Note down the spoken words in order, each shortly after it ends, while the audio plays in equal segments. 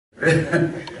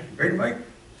Great, Mike.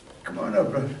 Come on up,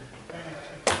 brother.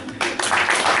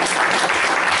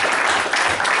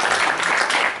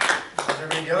 How's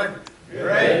everybody doing?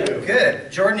 Great.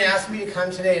 Good. Jordan asked me to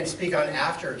come today and speak on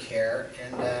aftercare,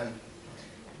 and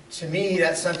to me,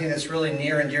 that's something that's really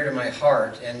near and dear to my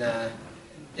heart. And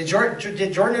did Jordan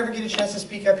ever get a chance to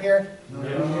speak up here? No.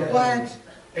 What?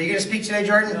 Are you going to speak today,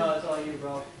 Jordan? No, it's all you,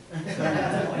 bro.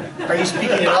 Are you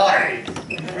speaking at all?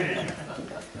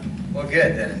 Well,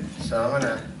 good then. So I'm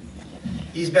gonna.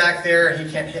 He's back there. He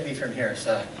can't hit me from here.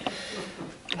 So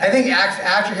I think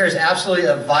aftercare is absolutely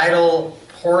a vital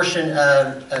portion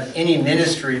of any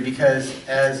ministry, because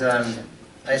as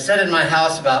I said in my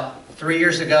house about 3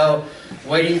 years ago,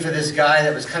 waiting for this guy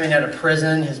that was coming out of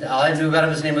prison. All I knew about him,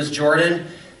 his name was Jordan.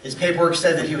 His paperwork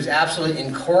said that he was absolutely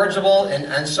incorrigible and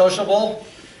unsociable.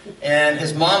 And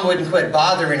his mom wouldn't quit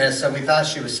bothering us, so we thought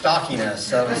she was stalking us.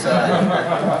 So,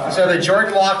 but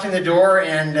Jordan walked in the door,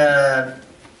 and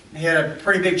he had a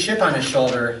pretty big chip on his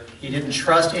shoulder. He didn't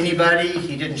trust anybody.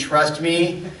 He didn't trust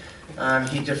me.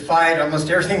 He defied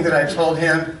almost everything that I told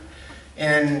him.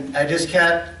 And I just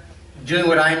kept doing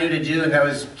what I knew to do, and that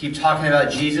was keep talking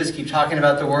about Jesus, keep talking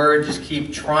about the Word, just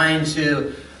keep trying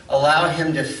to allow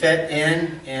him to fit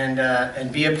in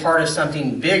and be a part of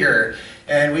something bigger.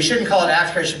 And we shouldn't call it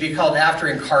aftercare, it should be called after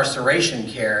incarceration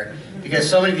care. Because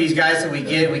so many of these guys that we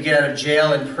get out of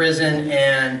jail and prison,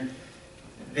 and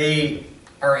they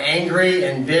are angry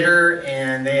and bitter,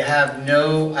 and they have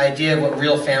no idea what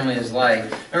real family is like.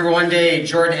 I remember one day,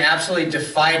 Jordan absolutely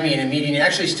defied me in a meeting. He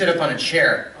actually stood up on a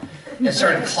chair and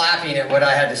started clapping at what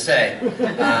I had to say.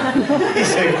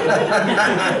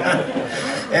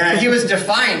 And he was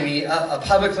defying me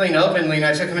publicly and openly, and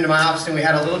I took him into my office, and we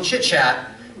had a little chit-chat.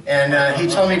 And he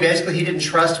told me basically he didn't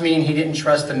trust me, and he didn't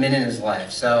trust the men in his life.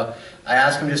 So I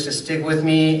asked him just to stick with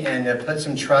me and to put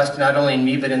some trust not only in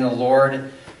me but in the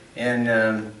Lord. And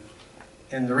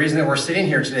the reason that we're sitting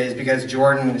here today is because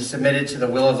Jordan submitted to the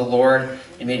will of the Lord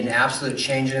and made an absolute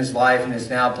change in his life, and is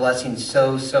now blessing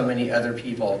so many other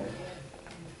people.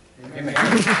 Amen.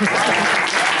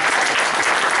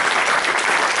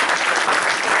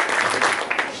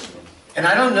 And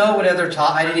I don't know what other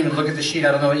I didn't even look at the sheet.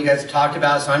 I don't know what you guys talked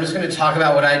about. So I'm just going to talk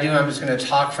about what I do. I'm just going to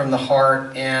talk from the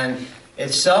heart. And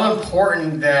it's so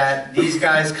important that these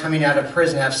guys coming out of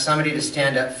prison have somebody to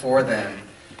stand up for them.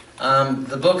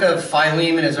 The book of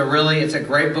Philemon is it's a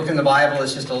great book in the Bible.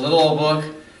 It's just a little old book.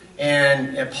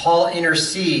 And Paul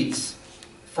intercedes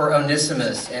for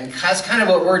Onesimus. And that's kind of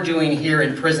what we're doing here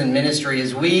in prison ministry,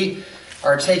 is we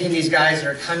are taking these guys that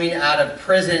are coming out of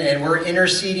prison, and we're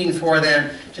interceding for them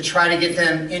to try to get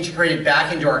them integrated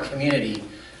back into our community.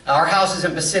 Our house is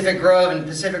in Pacific Grove, and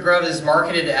Pacific Grove is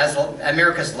marketed as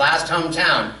America's last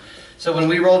hometown. So when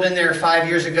we rolled in there 5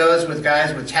 years ago, it was with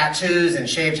guys with tattoos and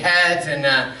shaved heads, and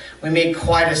we made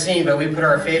quite a scene, but we put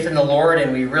our faith in the Lord,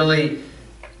 and we really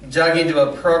dug into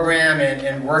a program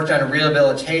and worked on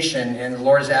rehabilitation, and the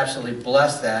Lord has absolutely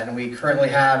blessed that. And we currently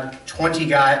have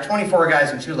 24 guys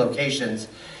in 2 locations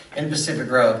in Pacific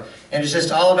Grove. And it's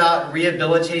just all about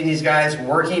rehabilitating these guys,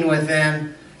 working with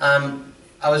them.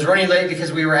 I was running late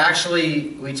because we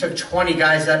took 20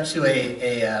 guys up to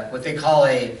what they call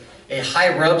a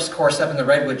high ropes course up in the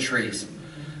redwood trees.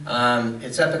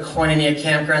 It's up at Koinonia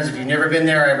Campgrounds. If you've never been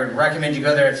there, I would recommend you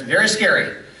go there. It's very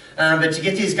scary. But to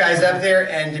get these guys up there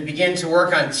and to begin to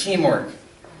work on teamwork,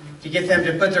 to get them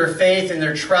to put their faith and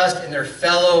their trust in their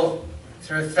fellow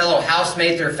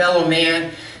housemate, their fellow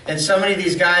man. And so many of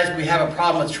these guys, we have a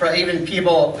problem with trust. Even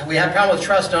people, we have a problem with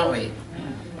trust, don't we?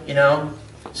 You know?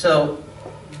 So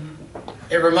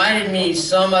it reminded me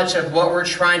so much of what we're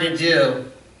trying to do,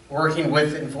 working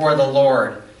with and for the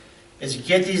Lord, is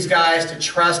get these guys to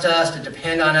trust us, to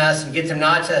depend on us, and get them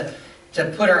not to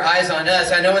put our eyes on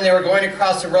us. I know when they were going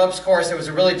across the ropes course, it was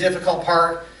a really difficult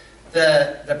part.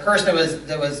 The person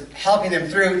that was helping them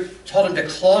through told them to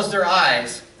close their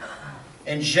eyes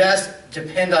and just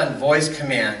depend on voice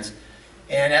commands.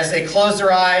 And as they closed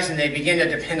their eyes and they began to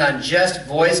depend on just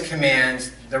voice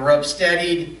commands, the rope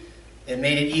steadied, it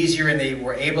made it easier, and they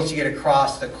were able to get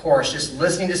across the course, just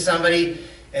listening to somebody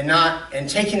and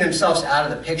taking themselves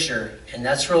out of the picture. And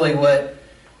that's really what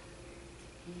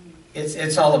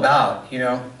it's all about, you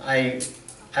know. I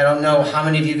don't know how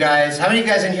many of you guys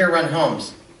in here run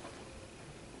homes?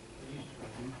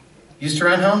 Used to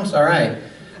run homes? All right.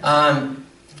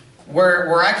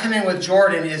 Where I come in with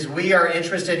Jordan is we are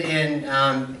interested in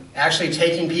actually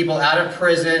taking people out of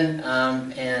prison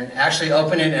and actually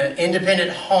opening an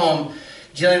independent home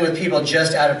dealing with people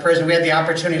just out of prison. We had the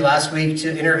opportunity last week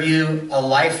to interview a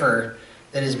lifer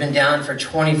that has been down for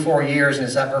 24 years and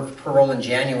is up for parole in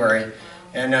January.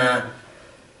 And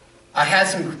I had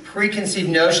some preconceived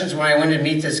notions when I went to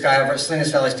meet this guy over at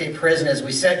Salinas Valley State Prison. As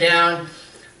we sat down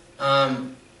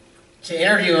to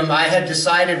interview him, I had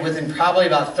decided within probably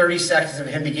about 30 seconds of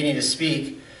him beginning to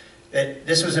speak that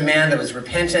this was a man that was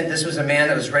repentant, this was a man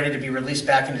that was ready to be released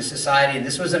back into society, and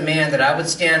this was a man that I would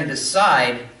stand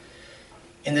beside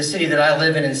in the city that I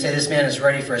live in and say, this man is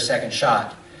ready for a second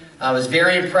shot. I was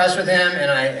very impressed with him,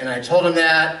 and I told him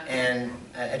that, and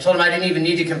I told him I didn't even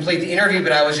need to complete the interview,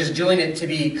 but I was just doing it to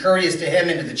be courteous to him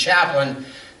and to the chaplain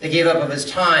that gave up of his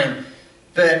time.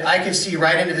 But I could see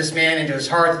right into this man, into his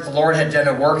heart, that the Lord had done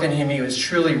a work in him. He was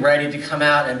truly ready to come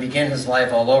out and begin his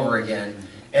life all over again.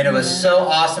 And it was so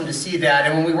awesome to see that.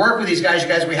 And when we work with these guys, you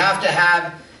guys, we have to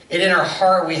have it in our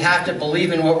heart. We have to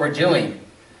believe in what we're doing.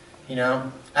 You know,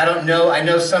 I don't know. I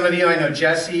know some of you. I know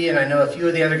Jesse, and I know a few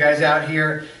of the other guys out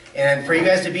here. And for you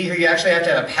guys to be here, you actually have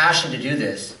to have a passion to do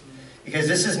this. Because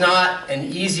this is not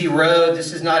an easy road.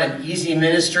 This is not an easy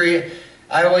ministry.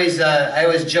 I always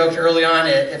joked early on,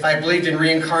 if I believed in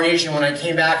reincarnation, when I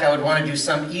came back, I would want to do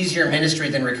some easier ministry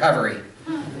than recovery.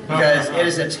 Because it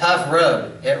is a tough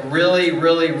road. It really,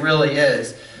 really, really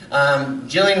is.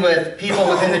 Dealing with people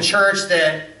within the church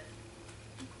that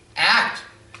act,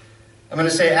 I'm going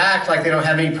to say act like they don't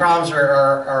have any problems,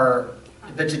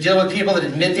 but to deal with people that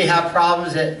admit they have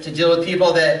problems, to deal with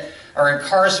people that are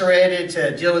incarcerated,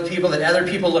 to deal with people that other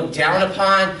people look down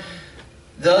upon,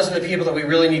 those are the people that we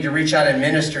really need to reach out and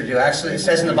minister to. Actually, it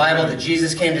says in the Bible that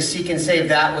Jesus came to seek and save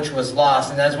that which was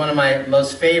lost. And that's one of my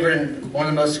most favorite and one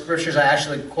of the most scriptures I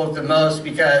actually quote the most,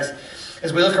 because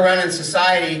as we look around in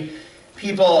society,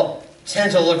 people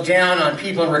tend to look down on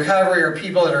people in recovery or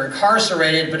people that are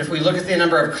incarcerated. But if we look at the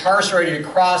number of incarcerated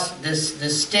across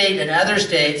this state and other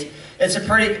states, it's a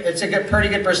pretty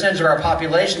good percentage of our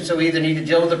population. So we either need to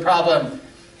deal with the problem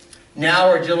now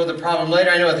or deal with the problem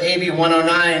later. I know with AB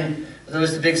 109, there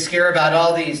was the big scare about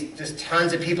all these, just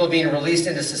tons of people being released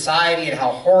into society and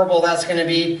how horrible that's going to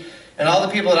be. And all the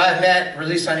people that I've met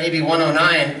released on AB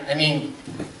 109, I mean,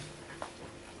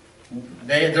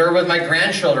 they're with my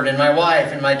grandchildren and my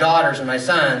wife and my daughters and my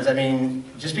sons. I mean,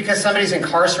 just because somebody's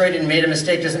incarcerated and made a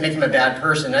mistake doesn't make them a bad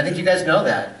person. I think you guys know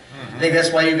that. I think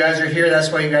that's why you guys are here.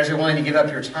 That's why you guys are willing to give up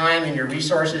your time and your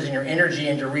resources and your energy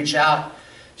and to reach out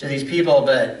to these people.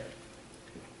 But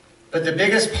the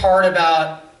biggest part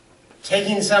about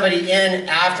taking somebody in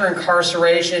after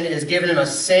incarceration is giving them a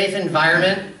safe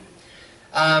environment.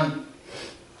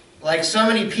 Like so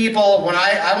many people, when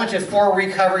I went to 4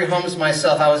 recovery homes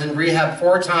myself, I was in rehab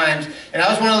 4 times, and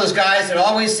I was one of those guys that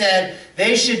always said,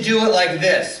 they should do it like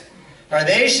this, or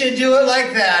they should do it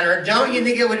like that, or don't you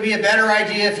think it would be a better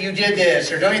idea if you did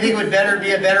this, or don't you think it would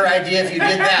be a better idea if you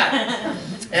did that?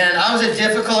 And I was a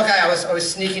difficult guy. I was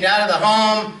sneaking out of the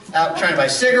home, out trying to buy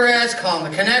cigarettes, calling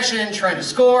the connection, trying to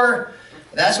score.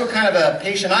 That's what kind of a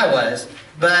patient I was.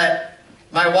 But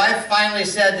my wife finally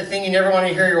said the thing you never want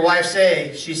to hear your wife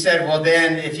say. She said, well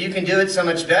then, if you can do it so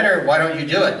much better, why don't you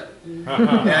do it?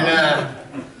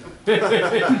 And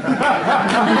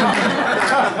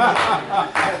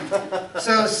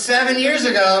so 7 years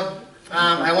ago,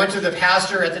 I went to the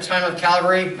pastor at the time of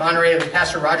Calvary Monterey,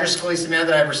 Pastor Roger Scalise, a man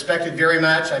that I respected very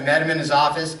much. I met him in his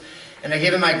office, and I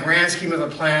gave him my grand scheme of a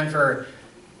plan for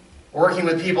working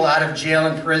with people out of jail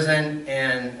and prison,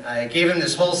 and I gave him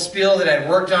this whole spiel that I'd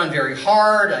worked on very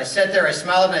hard. I sat there, I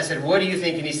smiled, and I said, what do you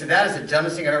think? And he said, that is the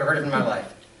dumbest thing I've ever heard of in my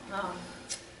life. Oh.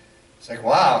 It's like,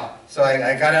 wow. So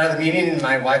I got out of the meeting, and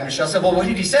my wife, Michelle, said, well, what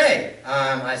did he say?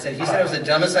 I said, he said it was the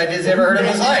dumbest idea he's ever heard in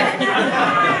his life.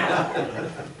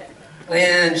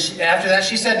 And after that,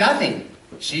 she said nothing.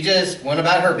 She just went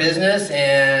about her business,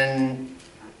 and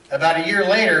about a year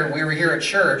later, we were here at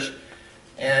church,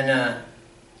 and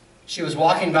she was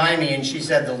walking by me, and she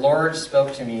said, the Lord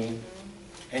spoke to me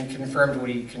and confirmed what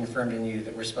he confirmed in you,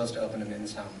 that we're supposed to open a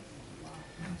men's home.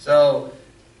 So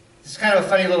it's kind of a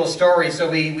funny little story. So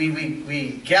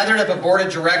we gathered up a board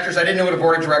of directors. I didn't know what a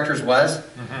board of directors was.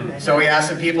 So we asked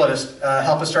some people to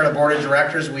help us start a board of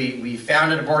directors. We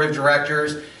founded a board of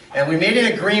directors, and we made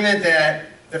an agreement that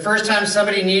the first time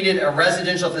somebody needed a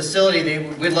residential facility,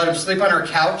 we'd let them sleep on our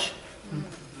couch.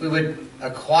 We would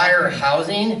acquire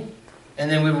housing, and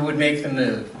then we would make the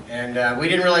move. And we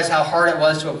didn't realize how hard it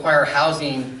was to acquire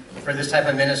housing for this type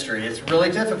of ministry. It's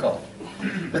really difficult.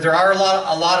 But there are a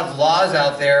lot of laws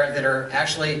out there that are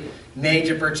actually made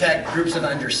to protect groups of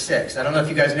under 6. I don't know if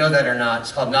you guys know that or not.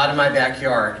 It's called Not in My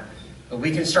Backyard. But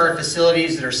we can start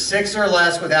facilities that are 6 or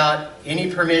less without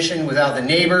any permission, without the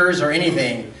neighbors or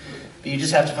anything. But you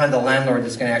just have to find the landlord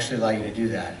that's going to actually allow you to do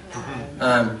that.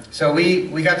 So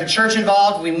we got the church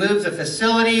involved. We moved the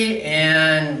facility,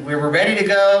 and we were ready to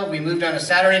go. We moved on a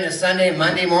Saturday and a Sunday.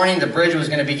 Monday morning, the bridge was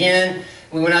going to begin.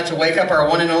 We went out to wake up our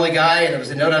one and only guy, and there was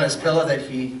a note on his pillow that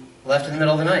he left in the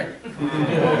middle of the night.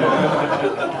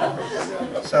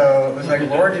 So it was like,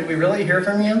 Lord, did we really hear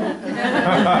from you?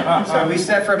 So we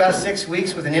sat for about 6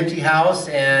 weeks with an empty house,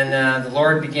 and the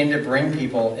Lord began to bring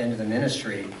people into the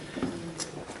ministry.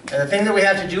 And the thing that we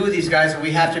have to do with these guys is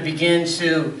we have to begin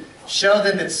to show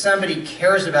them that somebody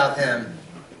cares about them.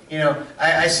 You know,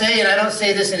 I say, and I don't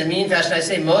say this in a mean fashion, I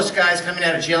say most guys coming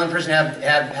out of jail and prison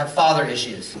have father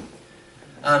issues.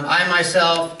 I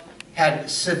myself had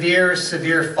severe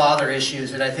father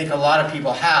issues that I think a lot of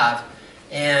people have.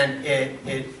 And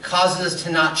it causes us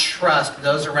to not trust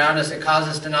those around us. It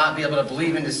causes us to not be able to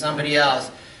believe into somebody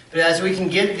else. But as we can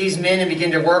get these men and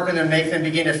begin to work with them, make them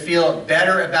begin to feel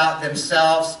better about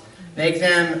themselves, make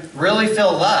them really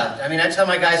feel loved. I mean, I tell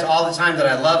my guys all the time that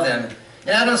I love them.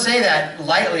 And I don't say that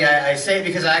lightly. I say it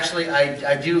because actually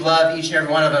I do love each and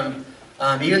every one of them,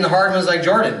 even the hard ones like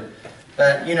Jordan.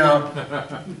 But, you know,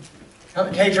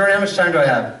 hey, Jordan, how much time do I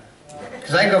have?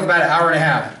 Because I can go for about an hour and a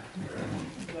half.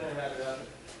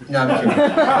 No, I'm kidding.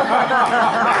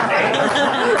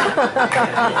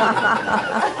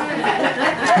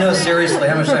 No, seriously,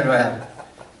 how much time do I have?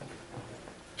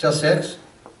 Till 6?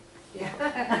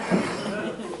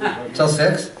 Till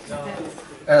 6?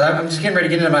 I'm just getting ready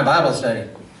to get into my Bible study.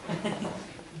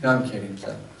 No, I'm kidding,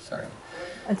 so, sorry.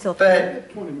 Until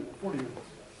but 40 minutes.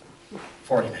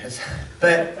 40 minutes.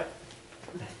 But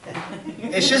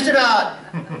it's just about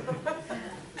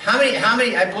how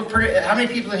many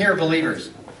people in here are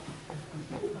believers?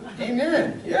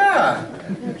 Amen. Yeah.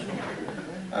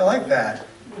 I like that.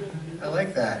 I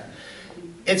like that.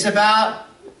 It's about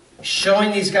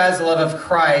showing these guys the love of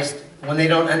Christ when they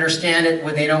don't understand it,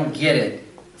 when they don't get it.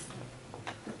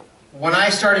 When I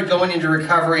started going into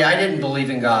recovery, I didn't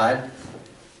believe in God.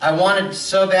 I wanted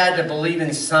so bad to believe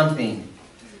in something.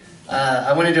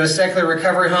 I went into a secular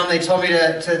recovery home. They told me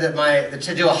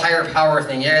to do a higher power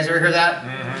thing. You guys ever hear that?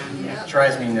 Mm-hmm. Yeah. It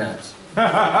drives me nuts. So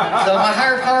my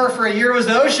higher power for a year was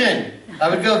the ocean. I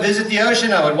would go visit the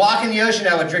ocean. I would walk in the ocean.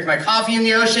 I would drink my coffee in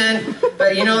the ocean.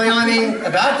 But you know, the only thing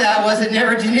about that was it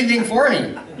never did anything for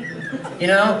me. You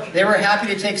know, they were happy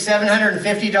to take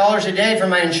 $750 a day from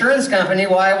my insurance company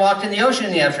while I walked in the ocean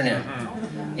in the afternoon.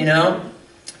 You know?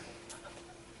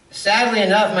 Sadly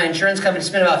enough, my insurance company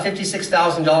spent about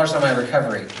 $56,000 on my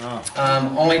recovery,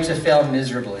 only to fail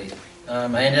miserably. I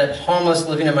ended up homeless,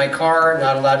 living in my car,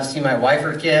 not allowed to see my wife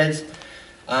or kids.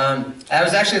 I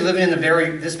was actually living in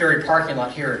this very parking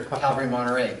lot here at Calvary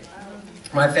Monterey.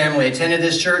 My family attended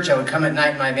this church. I would come at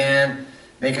night in my van,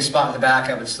 make a spot in the back.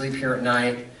 I would sleep here at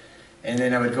night, and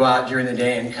then I would go out during the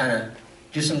day and kind of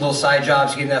do some little side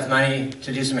jobs, get enough money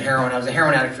to do some heroin. I was a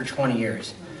heroin addict for 20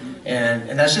 years,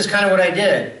 and that's just kind of what I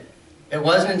did. It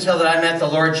wasn't until that I met the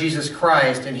Lord Jesus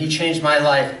Christ and He changed my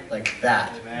life like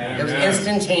that. Amen. It was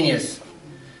instantaneous.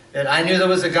 That I knew there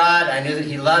was a God, I knew that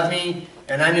He loved me,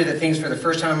 and I knew that things for the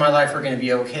first time in my life were going to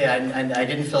be okay. I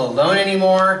didn't feel alone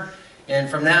anymore, and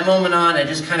from that moment on, I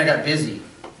just kind of got busy.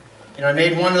 You know, I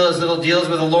made one of those little deals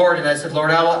with the Lord, and I said,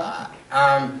 Lord, so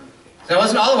I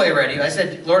wasn't all the way ready. I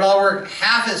said, Lord, I'll work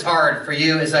half as hard for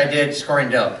you as I did scoring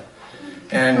dope.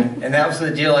 And that was the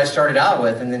deal I started out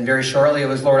with. And then very shortly it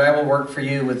was, Lord, I will work for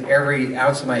you with every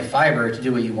ounce of my fiber to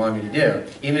do what you want me to do.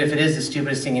 Even if it is the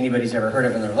stupidest thing anybody's ever heard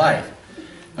of in their life.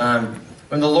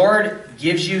 When the Lord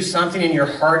gives you something in your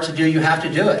heart to do, you have to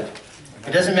do it.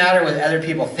 It doesn't matter what other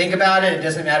people think about it. It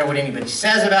doesn't matter what anybody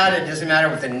says about it. It doesn't matter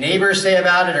what the neighbors say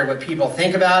about it or what people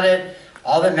think about it.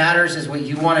 All that matters is what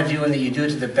you want to do and that you do it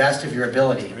to the best of your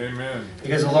ability. Amen.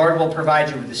 Because the Lord will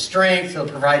provide you with the strength. He'll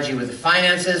provide you with the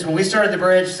finances. When we started the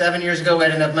bridge 7 years ago, we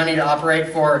had enough money to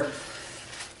operate for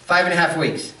 5.5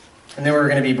 weeks. And then we were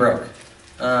going to be broke.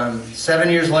 7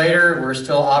 years later, we're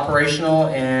still operational,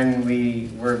 and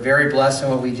we're very blessed in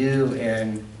what we do.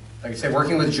 And like I said,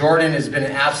 working with Jordan has been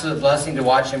an absolute blessing to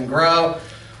watch him grow.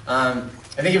 I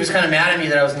think he was kind of mad at me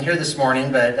that I wasn't here this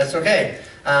morning, but that's okay.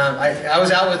 I was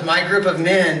out with my group of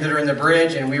men that are in the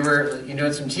bridge, and we were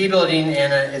doing some T-building,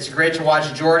 and it's great to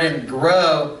watch Jordan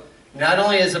grow. Not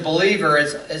only as a believer,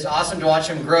 it's awesome to watch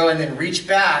him grow and then reach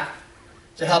back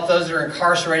to help those that are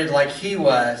incarcerated like he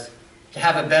was to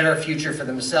have a better future for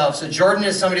themselves. So Jordan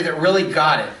is somebody that really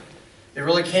got it. That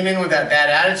really came in with that bad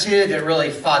attitude, that really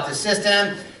fought the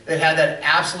system, that had that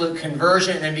absolute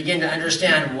conversion, and then began to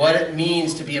understand what it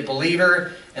means to be a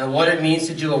believer and what it means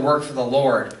to do a work for the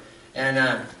Lord. And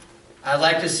I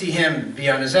like to see him be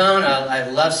on his own. I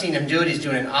love seeing him do it. He's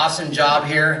doing an awesome job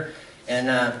here.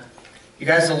 And you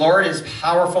guys, the Lord is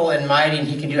powerful and mighty, and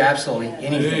He can do absolutely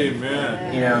anything.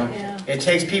 Amen. You know, it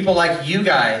takes people like you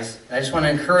guys. I just want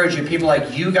to encourage you, people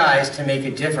like you guys, to make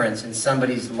a difference in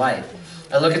somebody's life.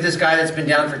 I look at this guy that's been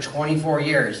down for 24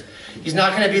 years. He's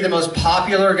not going to be the most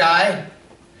popular guy.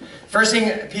 First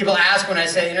thing people ask when I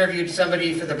say interviewed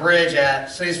somebody for the bridge at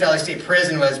Salinas Valley State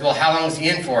Prison was, well, how long is he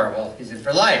in for? Well, he's in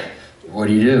for life. What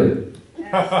do you do?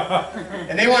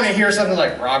 And they want to hear something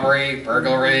like robbery,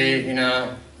 burglary, you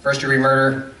know, first-degree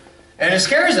murder. And it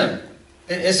scares them.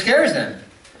 It scares them.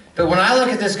 But when I look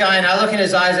at this guy and I look in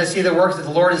his eyes, I see the work that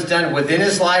the Lord has done within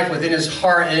his life, within his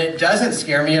heart, and it doesn't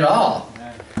scare me at all.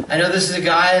 I know this is a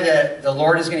guy that the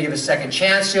Lord is going to give a second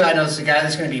chance to. I know this is a guy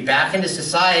that's going to be back into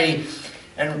society.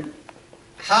 And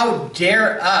how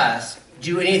dare us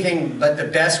do anything but the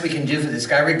best we can do for this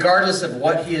guy, regardless of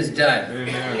what he has done.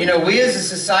 Amen. You know, we as a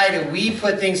society, we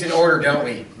put things in order, don't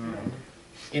we?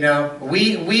 You know,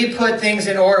 we put things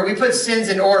in order. We put sins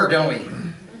in order, don't we?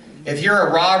 If you're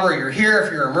a robber, you're here.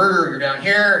 If you're a murderer, you're down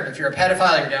here. If you're a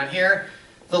pedophile, you're down here.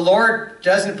 The Lord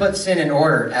doesn't put sin in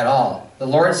order at all. The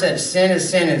Lord said sin is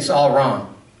sin and it's all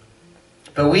wrong.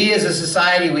 But we as a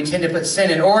society, we tend to put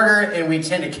sin in order and we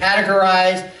tend to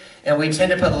categorize and we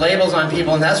tend to put labels on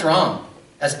people, and that's wrong.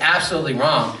 That's absolutely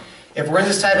wrong. If we're in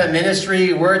this type of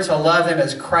ministry, we're to love them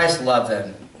as Christ loved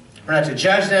them. We're not to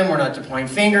judge them. We're not to point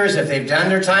fingers. If they've done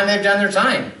their time, they've done their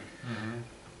time.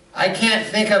 I can't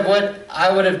think of what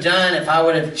I would have done if I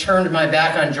would have turned my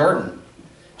back on Jordan.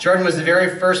 Jordan was the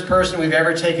very first person we've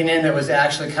ever taken in that was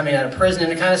actually coming out of prison,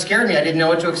 and it kind of scared me. I didn't know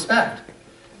what to expect.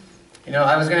 You know,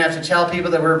 I was going to have to tell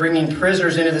people that we were bringing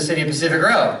prisoners into the city of Pacific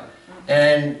Grove,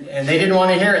 and they didn't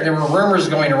want to hear it. There were rumors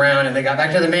going around, and they got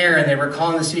back to the mayor, and they were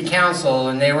calling the city council,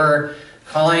 and they were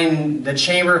calling the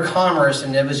Chamber of Commerce,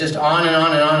 and it was just on and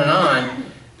on and on and on.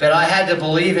 But I had to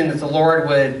believe in that the Lord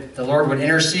would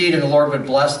intercede and the Lord would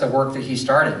bless the work that He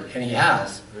started, and He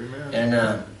has. Amen.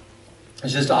 And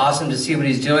it's just awesome to see what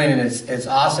He's doing, and it's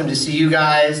awesome to see you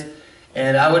guys.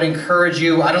 And I would encourage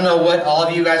you. I don't know what all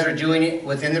of you guys are doing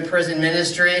within the prison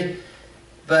ministry,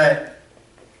 but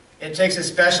it takes a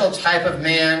special type of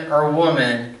man or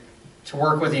woman to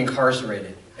work with the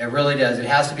incarcerated. It really does. It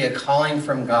has to be a calling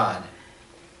from God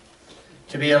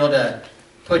to be able to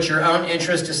put your own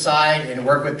interest aside and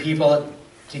work with people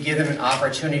to give them an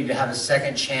opportunity to have a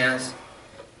second chance.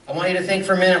 I want you to think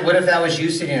for a minute, what if that was you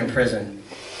sitting in prison?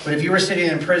 What if you were sitting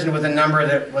in prison with a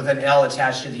number with an L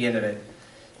attached to the end of it,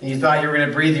 and you thought you were going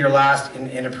to breathe your last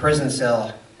in a prison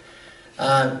cell?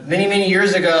 Many, many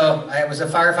years ago, I was a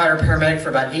firefighter paramedic for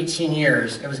about 18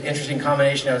 years. It was an interesting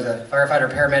combination. I was a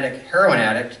firefighter paramedic heroin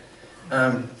addict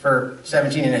for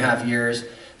 17 and a half years.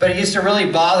 But it used to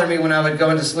really bother me when I would go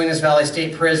into Salinas Valley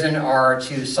State Prison or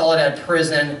to Soledad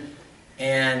Prison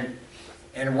and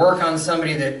work on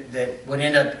somebody that would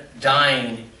end up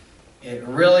dying. It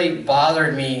really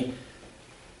bothered me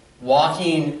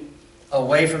walking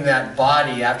away from that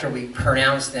body after we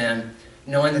pronounced them,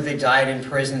 knowing that they died in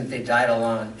prison, that they died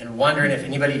alone, and wondering if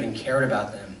anybody even cared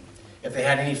about them, if they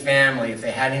had any family, if they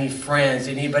had any friends,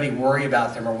 did anybody worry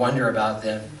about them or wonder about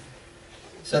them.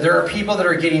 So there are people that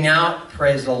are getting out,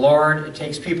 praise the Lord. It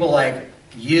takes people like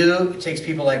you, it takes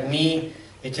people like me,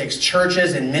 it takes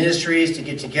churches and ministries to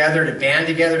get together, to band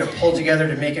together, to pull together,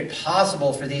 to make it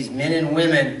possible for these men and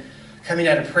women coming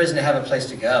out of prison to have a place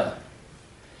to go.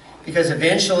 Because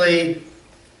eventually,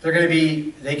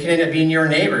 they can end up being your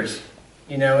neighbors.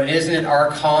 You know, and isn't it our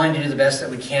calling to do the best that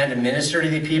we can to minister to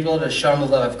the people, to show them the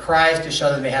love of Christ, to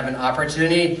show them they have an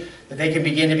opportunity, that they can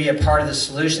begin to be a part of the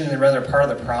solution and rather part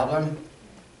of the problem?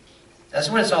 That's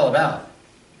what it's all about.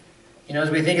 You know,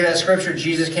 as we think of that scripture,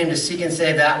 Jesus came to seek and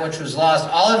save that which was lost.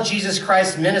 All of Jesus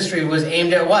Christ's ministry was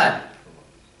aimed at what?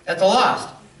 At the lost.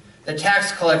 The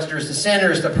tax collectors, the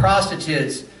sinners, the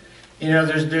prostitutes. You know,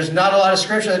 there's not a lot of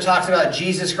scripture that talks about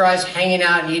Jesus Christ hanging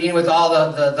out and eating with all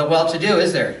the well-to-do,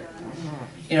 is there?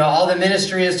 You know, all the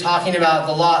ministry is talking about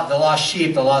the lost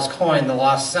sheep, the lost coin, the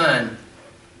lost son.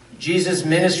 Jesus'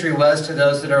 ministry was to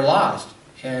those that are lost.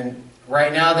 And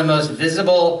right now, the most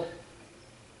visible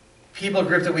people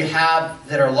group that we have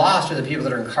that are lost are the people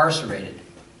that are incarcerated.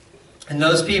 And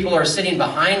those people are sitting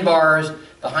behind bars,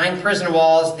 behind prison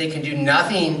walls. They can do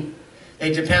nothing.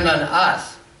 They depend on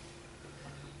us.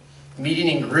 Meeting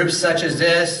in groups such as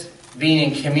this,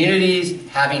 being in communities,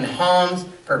 having homes,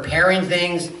 preparing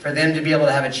things for them to be able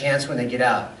to have a chance when they get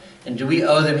out. And do we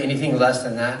owe them anything less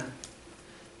than that?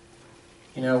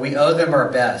 You know, we owe them our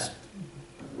best.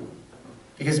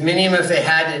 Because many of them, if they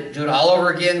had to do it all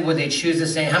over again, would they choose the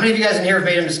same? How many of you guys in here have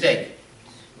made a mistake?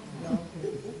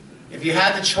 If you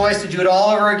had the choice to do it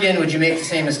all over again, would you make the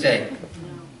same mistake?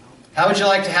 How would you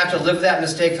like to have to live that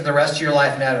mistake for the rest of your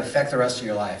life and have it affect the rest of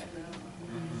your life?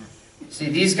 See,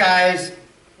 these guys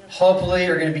hopefully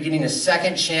are going to be getting a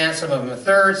second chance, some of them a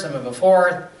third, some of them a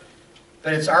fourth.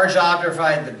 but it's our job to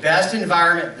provide the best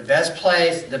environment, the best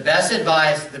place, the best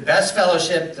advice, the best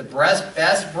fellowship, the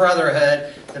best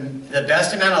brotherhood, the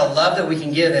best amount of love that we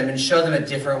can give them and show them a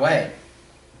different way.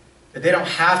 That they don't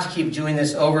have to keep doing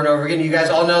this over and over again. You guys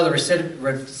all know the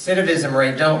recidivism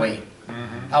rate, don't we?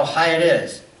 How high it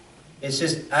is. It's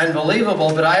just unbelievable,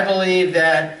 but I believe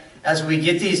that as we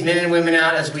get these men and women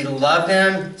out, as we love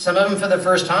them, some of them for the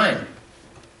first time.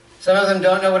 Some of them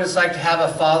don't know what it's like to have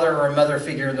a father or a mother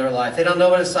figure in their life. They don't know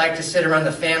what it's like to sit around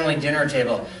the family dinner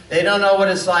table. They don't know what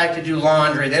it's like to do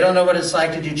laundry. They don't know what it's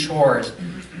like to do chores.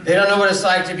 They don't know what it's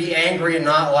like to be angry and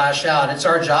not lash out. It's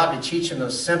our job to teach them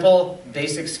those simple,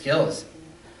 basic skills.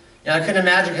 Now, I couldn't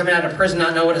imagine coming out of prison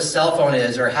not know what a cell phone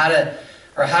is, or how to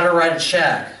write a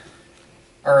check,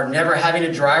 or never having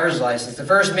a driver's license. The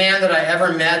first man that I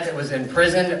ever met that was in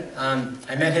prison,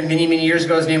 I met him many, many years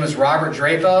ago. His name was Robert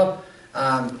Drapo.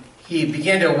 He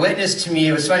began to witness to me.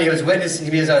 It was funny, he was witnessing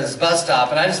to me as I was at his bus stop,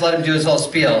 and I just let him do his whole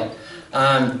spiel.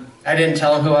 I didn't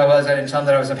tell him who I was. I didn't tell him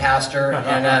that I was a pastor.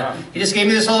 And he just gave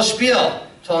me this whole spiel.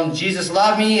 Told him Jesus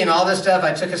loved me and all this stuff.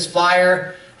 I took his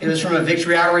flyer. It was from a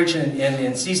Victory Outreach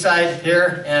in Seaside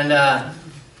here. And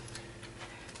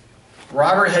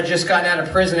Robert had just gotten out of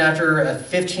prison after a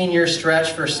 15-year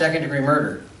stretch for second-degree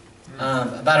murder.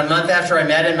 About a month after I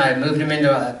met him, I moved him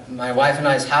into my wife and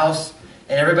I's house,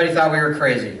 and everybody thought we were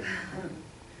crazy.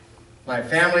 My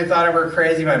family thought we were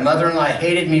crazy. My mother-in-law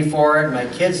hated me for it. My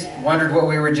kids wondered what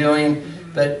we were doing.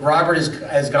 But Robert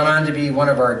has gone on to be one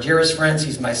of our dearest friends.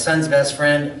 He's my son's best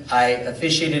friend. I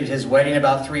officiated his wedding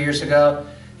about 3 years ago.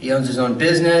 He owns his own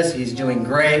business. He's doing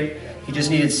great. He just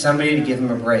needed somebody to give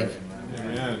him a break.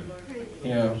 Amen. You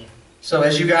know, so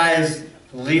as you guys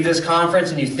leave this conference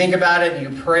and you think about it and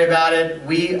you pray about it,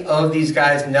 we owe these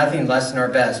guys nothing less than our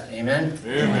best. Amen?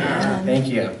 Amen. Thank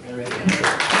you.